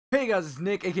Hey guys, it's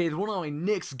Nick, aka the one and only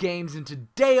Nick's Games, and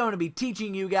today I'm going to be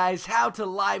teaching you guys how to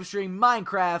live stream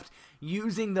Minecraft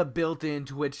using the built-in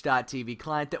Twitch.tv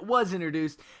client that was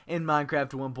introduced in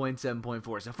Minecraft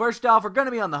 1.7.4. So first off, we're going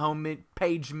to be on the home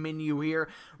page menu here.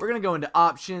 We're going to go into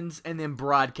options and then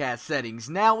broadcast settings.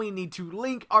 Now we need to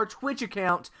link our Twitch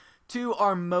account to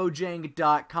our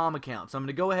Mojang.com account. So I'm going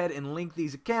to go ahead and link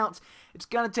these accounts. It's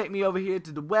going to take me over here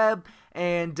to the web,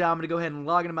 and I'm going to go ahead and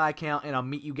log into my account, and I'll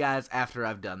meet you guys after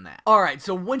I've done that. Alright,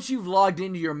 so once you've logged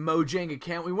into your Mojang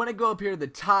account, we want to go up here to the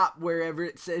top wherever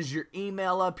it says your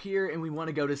email up here, and we want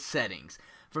to go to settings.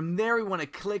 From there, we want to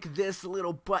click this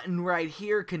little button right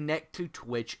here, connect to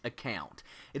Twitch account.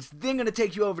 It's then going to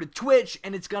take you over to Twitch,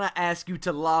 and it's going to ask you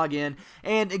to log in.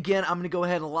 And again, I'm going to go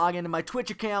ahead and log into my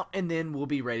Twitch account, and then we'll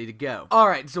be ready to go.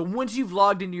 Alright, so once you've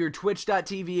logged into your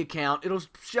Twitch.tv account, it'll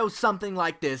show something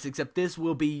like this, except this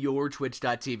will be your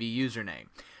Twitch.tv username.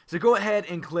 So go ahead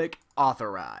and click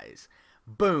Authorize.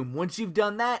 Boom. Once you've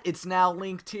done that, it's now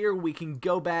linked here. We can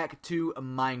go back to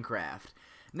Minecraft.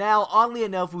 Now, oddly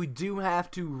enough, we do have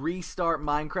to restart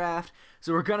Minecraft,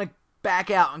 so we're going to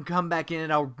back out and come back in,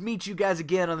 and I'll meet you guys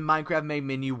again on the Minecraft main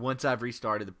menu once I've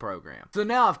restarted the program. So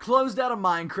now I've closed out of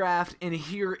Minecraft, and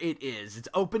here it is. It's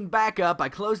opened back up. I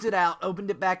closed it out,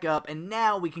 opened it back up, and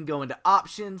now we can go into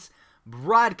options,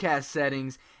 broadcast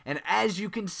settings, and as you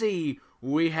can see,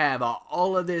 we have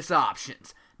all of these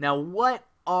options. Now, what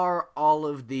are all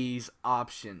of these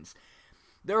options?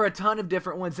 There are a ton of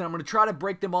different ones, and I'm going to try to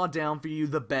break them all down for you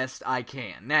the best I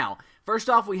can. Now, first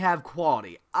off, we have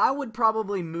quality. I would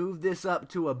probably move this up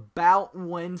to about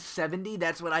 170.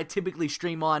 That's what I typically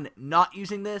stream on not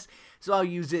using this, so I'll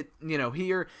use it,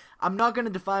 here. I'm not going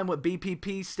to define what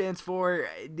BPP stands for.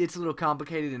 It's a little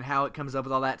complicated in how it comes up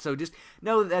with all that, so just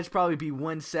know that that's probably be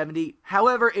 170.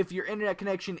 However, if your internet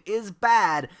connection is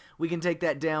bad, we can take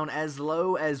that down as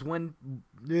low as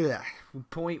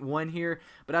 1.1 here,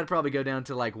 but I'd probably go down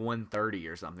to like 130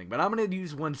 or something. But I'm going to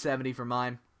use 170 for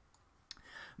mine.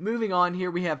 Moving on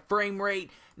here, we have frame rate.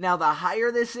 Now, the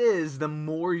higher this is, the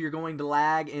more you're going to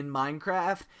lag in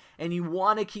Minecraft, and you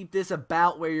want to keep this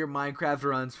about where your Minecraft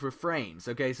runs for frames.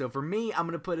 Okay, so for me, I'm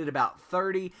going to put it about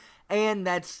 30, and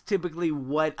that's typically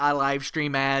what I live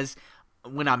stream as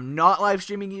when I'm not live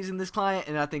streaming using this client,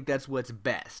 and I think that's what's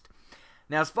best.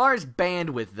 Now, as far as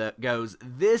bandwidth goes,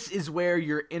 this is where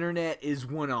your internet is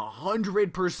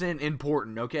 100%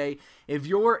 important, okay? If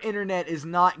your internet is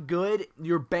not good,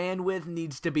 your bandwidth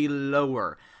needs to be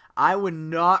lower. I would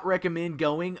not recommend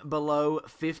going below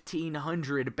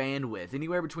 1500 bandwidth.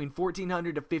 Anywhere between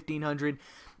 1400 to 1500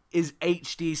 is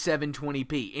HD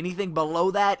 720p. Anything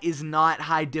below that is not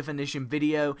high definition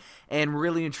video, and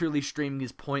really and truly streaming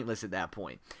is pointless at that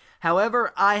point.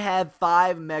 However, I have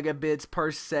 5 megabits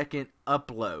per second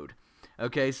upload.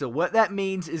 Okay, so what that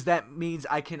means is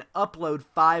I can upload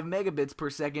 5 megabits per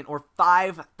second or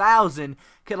 5,000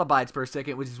 kilobytes per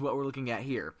second, which is what we're looking at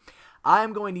here.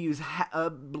 I'm going to use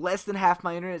less than half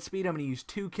my internet speed. I'm going to use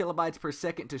 2 kilobytes per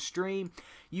second to stream.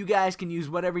 You guys can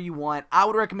use whatever you want. I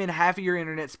would recommend half of your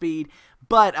internet speed,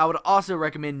 but I would also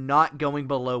recommend not going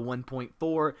below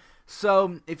 1.4.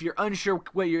 So, if you're unsure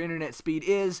what your internet speed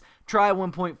is, try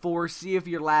 1.4, see if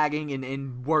you're lagging,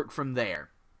 and work from there.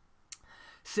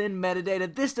 Send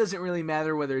metadata. This doesn't really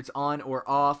matter whether it's on or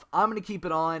off. I'm going to keep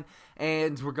it on,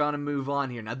 and we're going to move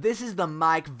on here. Now, this is the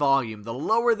mic volume. The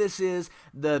lower this is,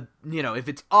 if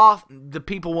it's off, the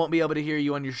people won't be able to hear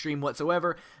you on your stream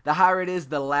whatsoever. The higher it is,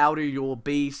 the louder you will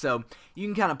be. So, you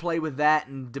can kind of play with that,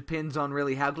 and depends on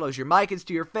really how close your mic is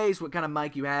to your face, what kind of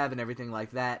mic you have, and everything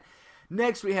like that.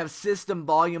 Next, we have system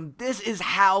volume. This is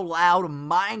how loud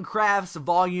Minecraft's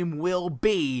volume will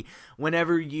be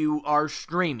whenever you are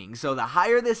streaming. So the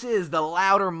higher this is, the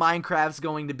louder Minecraft's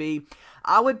going to be.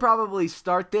 I would probably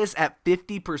start this at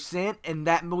 50%, and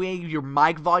that way your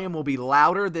mic volume will be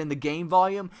louder than the game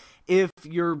volume if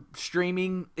you're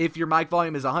streaming, if your mic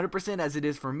volume is 100%, as it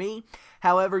is for me.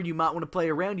 However, you might want to play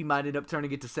around. You might end up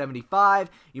turning it to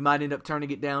 75. You might end up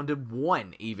turning it down to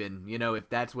 1 even, if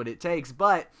that's what it takes.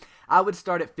 But I would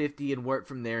start at 50 and work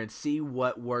from there and see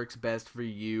what works best for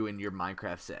you and your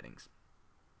Minecraft settings.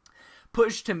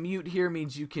 Push to mute here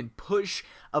means you can push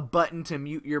a button to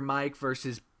mute your mic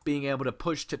versus being able to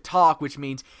push to talk, which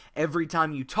means every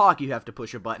time you talk you have to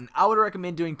push a button. I would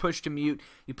recommend doing push to mute.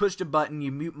 You push a button,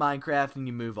 you mute Minecraft, and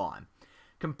you move on.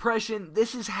 Compression,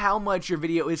 this is how much your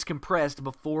video is compressed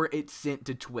before it's sent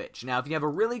to Twitch. Now, if you have a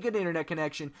really good internet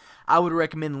connection, I would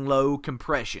recommend low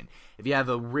compression. If you have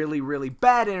a really, really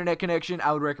bad internet connection,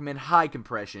 I would recommend high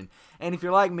compression. And if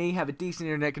you're like me, have a decent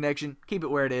internet connection, keep it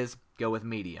where it is, go with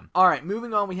medium. Alright,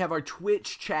 moving on, we have our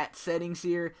Twitch chat settings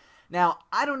here. Now,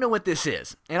 I don't know what this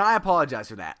is, and I apologize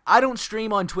for that. I don't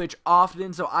stream on Twitch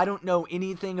often, so I don't know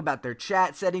anything about their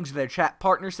chat settings or their chat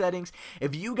partner settings.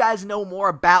 If you guys know more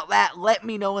about that, let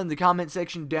me know in the comment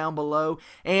section down below,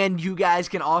 and you guys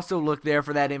can also look there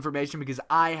for that information because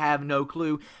I have no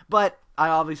clue, but I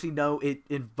obviously know it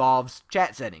involves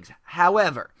chat settings.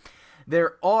 However,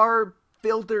 there are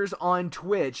filters on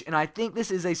Twitch, and I think this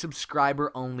is a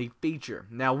subscriber only feature.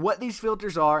 Now what these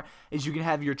filters are is you can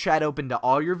have your chat open to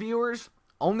all your viewers,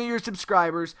 only your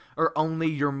subscribers, or only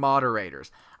your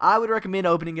moderators. I would recommend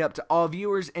opening up to all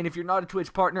viewers, and if you're not a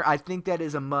Twitch partner, I think that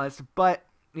is a must, but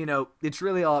you know, it's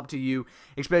really all up to you,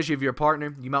 especially if you're a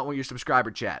partner. You might want your subscriber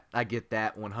chat. I get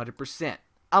that 100%.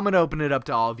 I'm going to open it up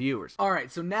to all viewers. Alright,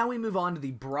 so now we move on to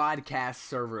the broadcast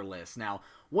server list. Now,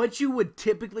 what you would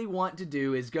typically want to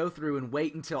do is go through and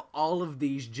wait until all of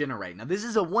these generate. Now, this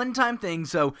is a one-time thing,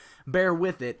 so bear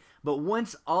with it. But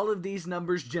once all of these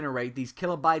numbers generate, these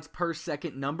kilobytes per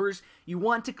second numbers, you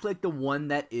want to click the one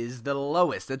that is the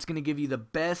lowest. That's going to give you the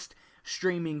best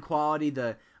streaming quality,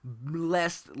 the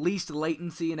least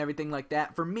latency and everything like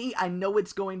that. For me, I know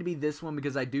it's going to be this one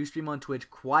because I do stream on Twitch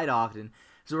quite often.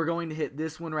 So we're going to hit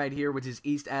this one right here, which is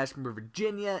East Ashburn,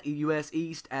 Virginia, US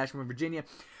East Ashburn, Virginia.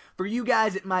 For you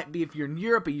guys, it might be, if you're in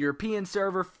Europe, a European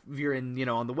server. If you're in, you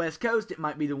know, on the West Coast, it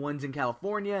might be the ones in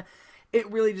California.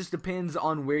 It really just depends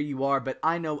on where you are, but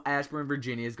I know Ashburn,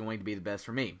 Virginia is going to be the best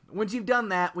for me. Once you've done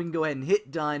that, we can go ahead and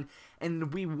hit done,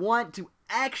 and we want to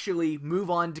actually move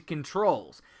on to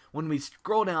controls. When we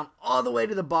scroll down all the way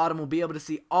to the bottom, we'll be able to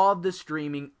see all of the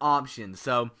streaming options.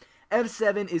 So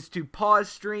F7 is to pause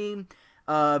stream,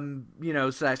 you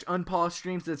know, slash unpause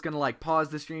stream, so it's going to like pause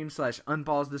the stream slash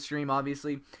unpause the stream,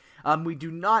 obviously. We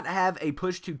do not have a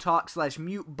push to talk slash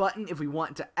mute button. If we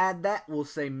want to add that, we'll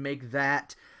say make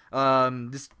that,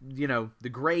 this, you know, the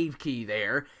grave key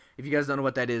there. If you guys don't know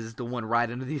what that is, it's the one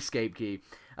right under the escape key.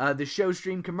 The show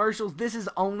stream commercials, this is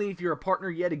only if you're a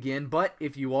partner yet again, but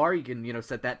if you are, you can, you know,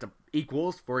 set that to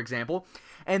equals, for example.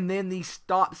 And then the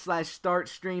stop slash start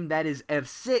stream, that is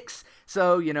F6,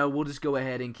 so, you know, we'll just go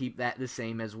ahead and keep that the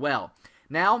same as well.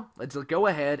 Now, let's go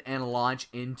ahead and launch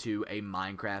into a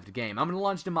Minecraft game. I'm going to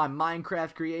launch to my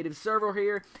Minecraft creative server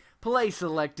here, play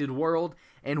selected world,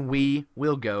 and we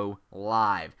will go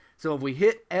live. So if we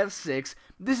hit F6,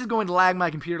 this is going to lag my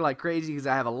computer like crazy because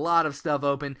I have a lot of stuff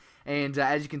open, and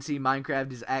as you can see,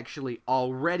 Minecraft is actually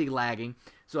already lagging.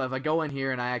 So if I go in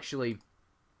here and I actually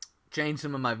change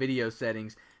some of my video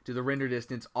settings to the render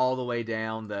distance all the way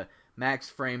down, the max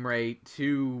frame rate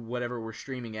to whatever we're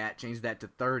streaming at, change that to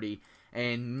 30,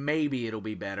 and maybe it'll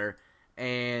be better.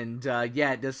 And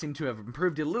yeah, it does seem to have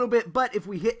improved a little bit, but if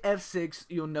we hit F6,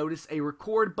 you'll notice a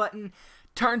record button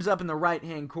turns up in the right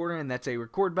hand corner, and that's a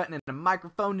record button and a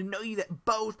microphone to let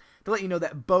you know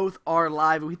that both are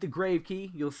live. We hit the grave key,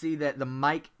 you'll see that the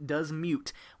mic does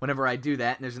mute whenever I do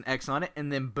that, and there's an X on it,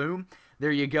 and then boom,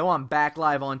 there you go. I'm back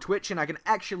live on Twitch, and I can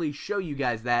actually show you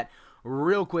guys that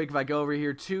real quick if I go over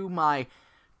here to my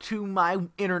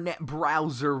internet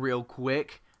browser real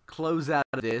quick. Close out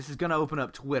of this. It's going to open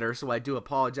up Twitter, so I do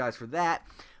apologize for that.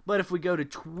 But if we go to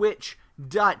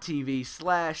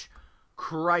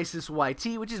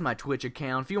twitch.tv/CrisisYT, which is my Twitch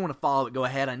account, if you want to follow it, go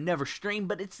ahead. I never stream,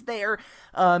 but it's there.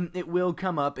 It will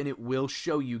come up, and it will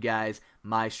show you guys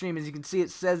my stream. As you can see,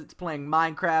 it says it's playing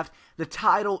Minecraft. The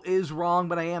title is wrong,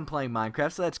 but I am playing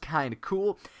Minecraft, so that's kind of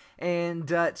cool. And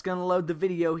it's going to load the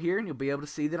video here, and you'll be able to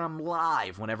see that I'm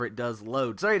live whenever it does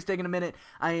load. Sorry it's taking a minute.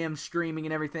 I am streaming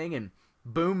and everything, and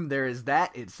boom, there is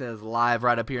that. It says live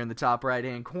right up here in the top right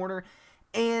hand corner,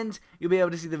 and you'll be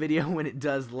able to see the video when it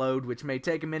does load, which may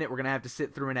take a minute. We're going to have to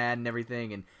sit through an ad and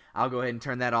everything, and I'll go ahead and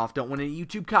turn that off. Don't want any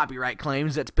YouTube copyright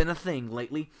claims. That's been a thing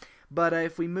lately. But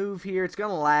if we move here, it's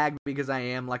going to lag because I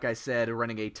am, like I said,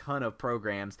 running a ton of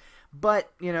programs.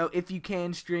 But, you know, if you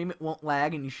can stream, it won't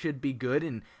lag, and you should be good.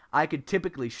 And I could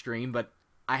typically stream, but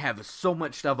I have so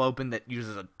much stuff open that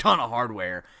uses a ton of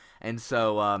hardware. And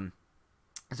so,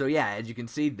 so yeah, as you can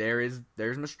see, there's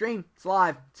my stream. It's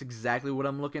live. It's exactly what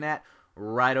I'm looking at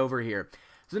right over here.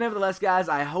 So nevertheless, guys,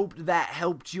 I hope that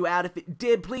helped you out. If it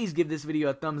did, please give this video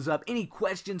a thumbs up. Any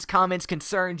questions, comments,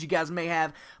 concerns you guys may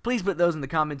have, please put those in the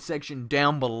comments section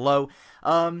down below.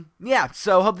 Yeah,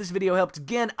 so hope this video helped.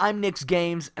 Again, I'm Nick's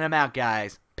Games, and I'm out,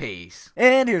 guys. Peace.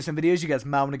 And here's some videos you guys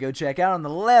might want to go check out. On the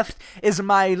left is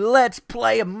my Let's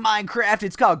Play of Minecraft.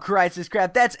 It's called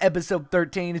Crisiscraft. That's episode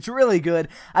 13. It's really good.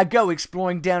 I go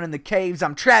exploring down in the caves.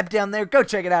 I'm trapped down there. Go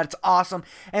check it out. It's awesome.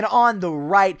 And on the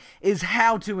right is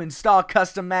how to install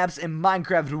custom maps in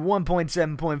Minecraft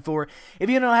 1.7.4.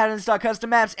 If you don't know how to install custom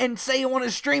maps and say you want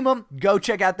to stream them, go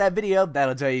check out that video.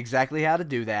 That'll tell you exactly how to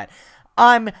do that.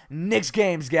 I'm Nick's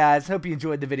Games, guys. Hope you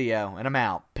enjoyed the video, and I'm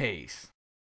out. Peace.